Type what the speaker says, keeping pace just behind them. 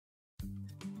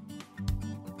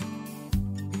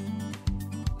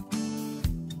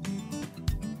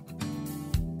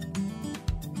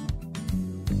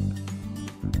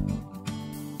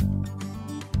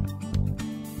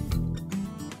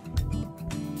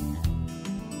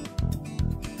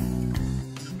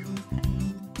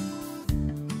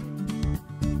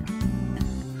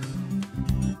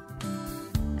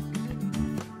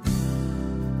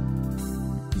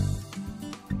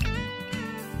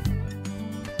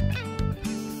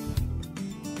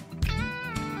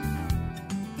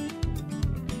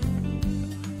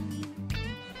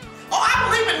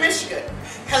Michigan.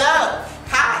 Hello.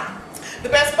 Hi. The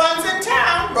best buns in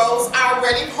town. Rolls are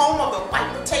ready. Home of the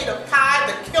white potato pie,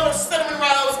 the killer cinnamon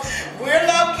rolls. We're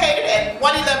located at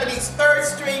 111 East 3rd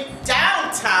Street,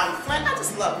 downtown Flint. I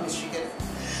just love Michigan.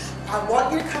 I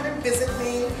want you to come and visit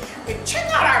me and check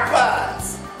out our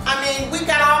buns. I mean, we've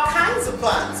got all kinds of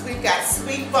buns. We've got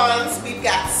sweet buns, we've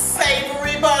got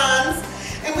savory buns,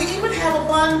 and we even have a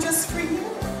bun just for you.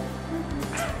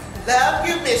 Love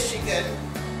you, Michigan.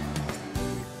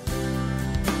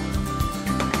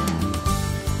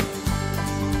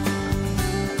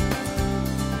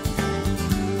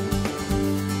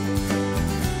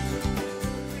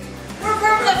 We're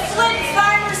from the Flint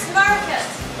Farmers Market.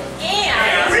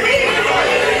 And we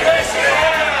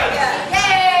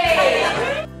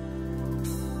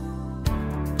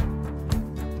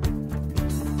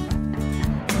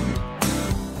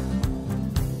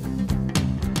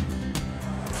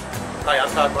Hi, I'm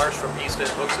Coach Morse from East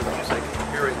End Books and Music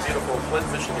here in beautiful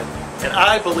Flint, Michigan, and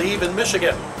I believe in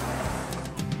Michigan.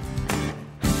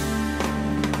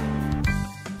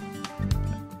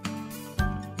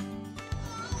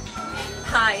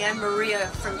 Hi, I'm Maria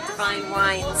from Divine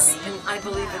Wines, and I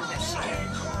believe in Michigan.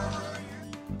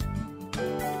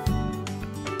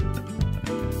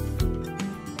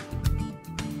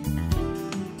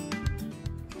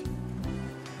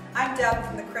 I'm Deb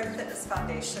from the Crim Fitness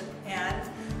Foundation, and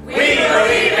we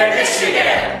believe in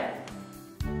Michigan!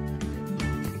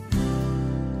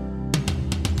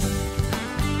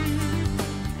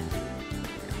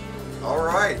 All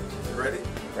right, you ready?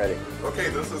 Ready. Okay,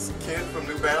 this is Ken from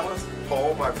New Balance,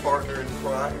 Paul, my partner in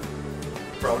crime.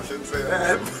 Probably shouldn't say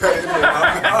that,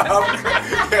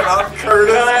 and I'm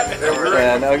Curtis. And we're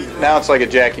Yeah, now it's like a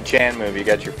Jackie Chan movie. You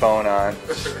got your phone on.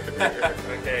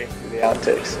 Okay. Do the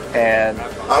outtakes. And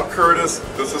I'm Curtis,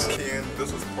 this is Ken,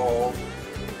 this is Paul,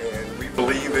 and we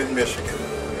believe in Michigan.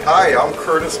 Hi, I'm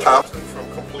Curtis Thompson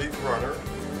from Complete Runner.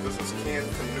 This is Ken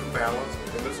from New Balance,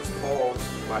 and this is Paul,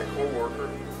 my co-worker,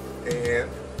 and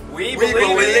we believe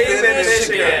in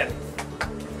Michigan!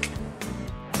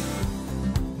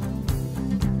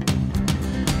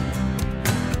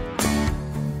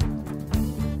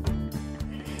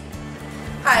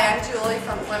 Hi, I'm Julie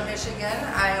from Flint, Michigan.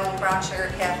 I own Brown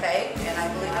Sugar Cafe, and I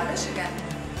believe in Michigan.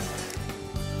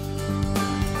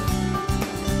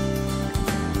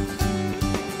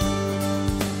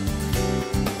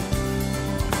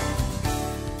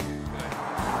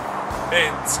 Hey,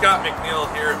 Scott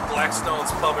McNeil here at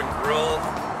Blackstone's Pub and Grill,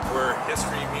 where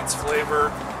history meets flavor,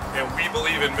 and we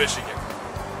believe in Michigan.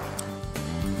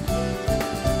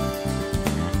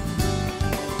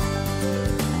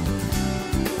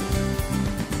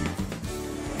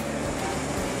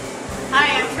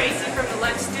 Hi, I'm Tracy from the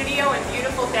Lunch Studio in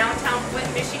beautiful downtown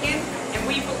Flint, Michigan, and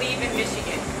we believe in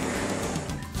Michigan.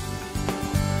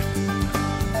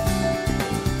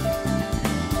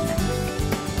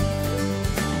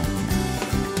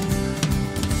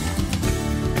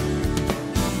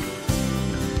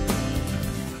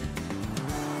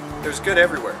 there's good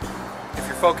everywhere if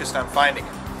you're focused on finding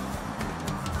it.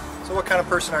 So what kind of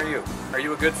person are you? Are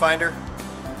you a good finder?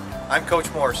 I'm Coach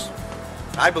Morse.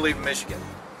 I believe in Michigan.